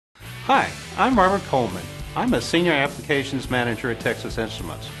Hi, I'm Robert Kollman. I'm a Senior Applications Manager at Texas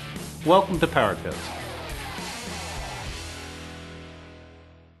Instruments. Welcome to Power Tips.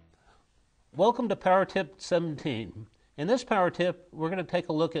 Welcome to Power Tip 17. In this Power Tip, we're going to take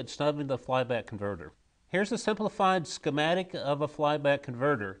a look at snubbing the flyback converter. Here's a simplified schematic of a flyback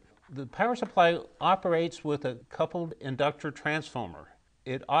converter. The power supply operates with a coupled inductor transformer.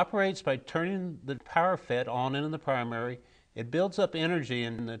 It operates by turning the power FET on in the primary. It builds up energy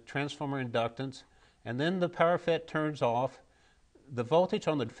in the transformer inductance, and then the power FET turns off. The voltage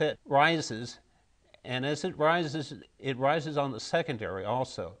on the FET rises, and as it rises on the secondary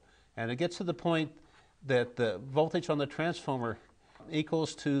also. And it gets to the point that the voltage on the transformer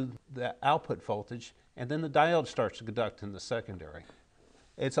equals to the output voltage, and then the diode starts to conduct in the secondary.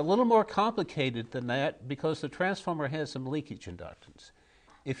 It's a little more complicated than that because the transformer has some leakage inductance.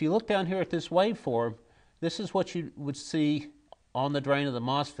 If you look down here at this waveform, this is what you would see on the drain of the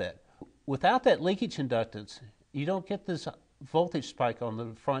MOSFET. Without that leakage inductance, you don't get this voltage spike on the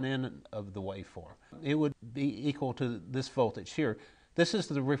front end of the waveform. It would be equal to this voltage here. This is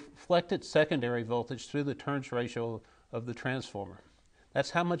the reflected secondary voltage through the turns ratio of the transformer. That's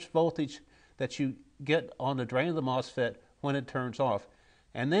how much voltage that you get on the drain of the MOSFET when it turns off.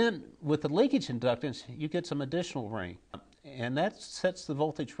 And then with the leakage inductance, you get some additional ring. And that sets the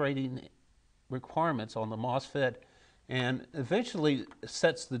voltage rating requirements on the MOSFET and eventually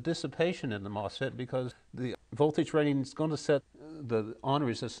sets the dissipation in the MOSFET because the voltage rating is going to set the on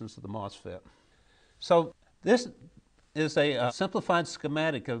resistance of the MOSFET. So this is a simplified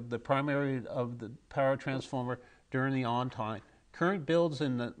schematic of the primary of the power transformer during the on time. Current builds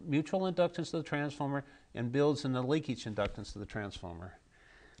in the mutual inductance of the transformer and builds in the leakage inductance of the transformer.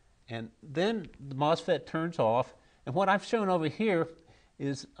 And then the MOSFET turns off, and what I've shown over here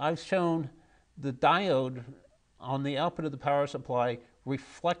is I've shown the diode on the output of the power supply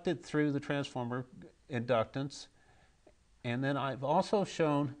reflected through the transformer inductance, and then I've also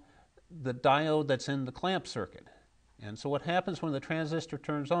shown the diode that's in the clamp circuit. And so what happens when the transistor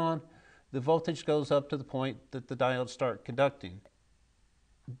turns on, the voltage goes up to the point that the diodes start conducting.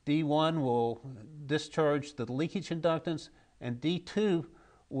 D1 will discharge the leakage inductance, and D2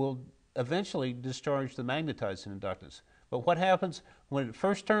 will eventually discharge the magnetizing inductance. But what happens when it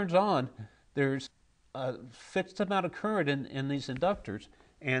first turns on, there's a fixed amount of current in these inductors,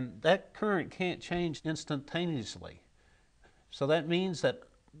 and that current can't change instantaneously. So that means that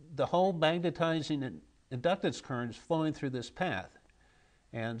the whole magnetizing inductance current is flowing through this path.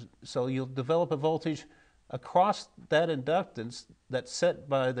 And so you'll develop a voltage across that inductance that's set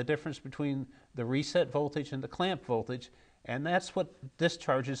by the difference between the reset voltage and the clamp voltage, and that's what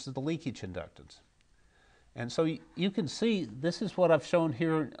discharges the leakage inductance. And so you can see this is what I've shown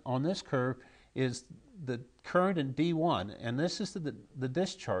here on this curve is the current in D1, and this is the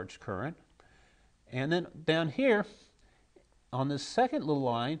discharge current. And then down here on this second little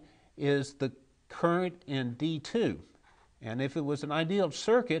line is the current in D2. And if it was an ideal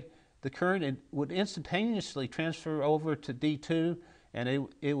circuit, the current would instantaneously transfer over to D2 and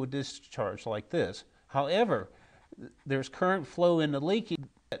it would discharge like this. However, there's current flow in the leakage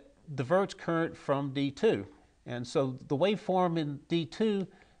that diverts current from D2. And so the waveform in D2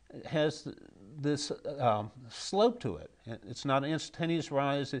 has this slope to it. It's not an instantaneous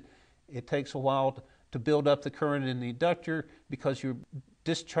rise. It takes a while to build up the current in the inductor because you're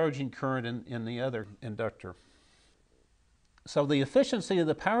discharging current in the other inductor. So the efficiency of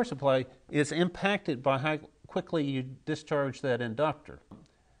the power supply is impacted by how quickly you discharge that inductor.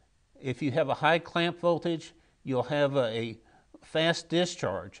 If you have a high clamp voltage, you'll have a fast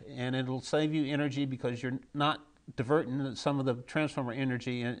discharge, and it'll save you energy because you're not diverting some of the transformer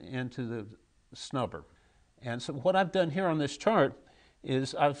energy into the snubber. And so what I've done here on this chart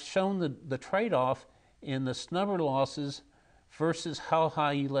is I've shown the trade-off in the snubber losses versus how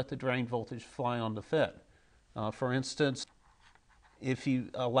high you let the drain voltage fly on the FET. For instance, if you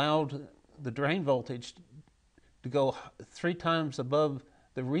allowed the drain voltage to go 3 times above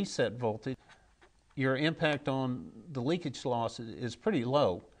the reset voltage, your impact on the leakage loss is pretty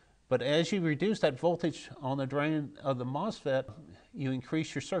low. But as you reduce that voltage on the drain of the MOSFET, you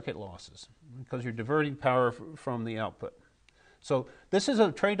increase your circuit losses because you're diverting power from the output. So this is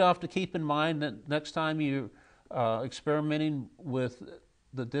a trade-off to keep in mind that next time you're experimenting with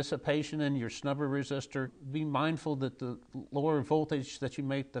the dissipation in your snubber resistor, be mindful that the lower voltage that you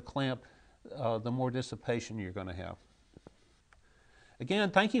make the clamp, the more dissipation you're going to have. Again,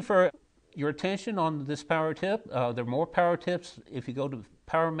 thank you for your attention on this power tip. There are more power tips if you go to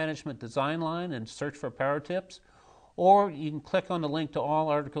Power Management Design line and search for power tips, or you can click on the link to all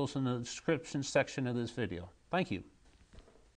articles in the description section of this video. Thank you.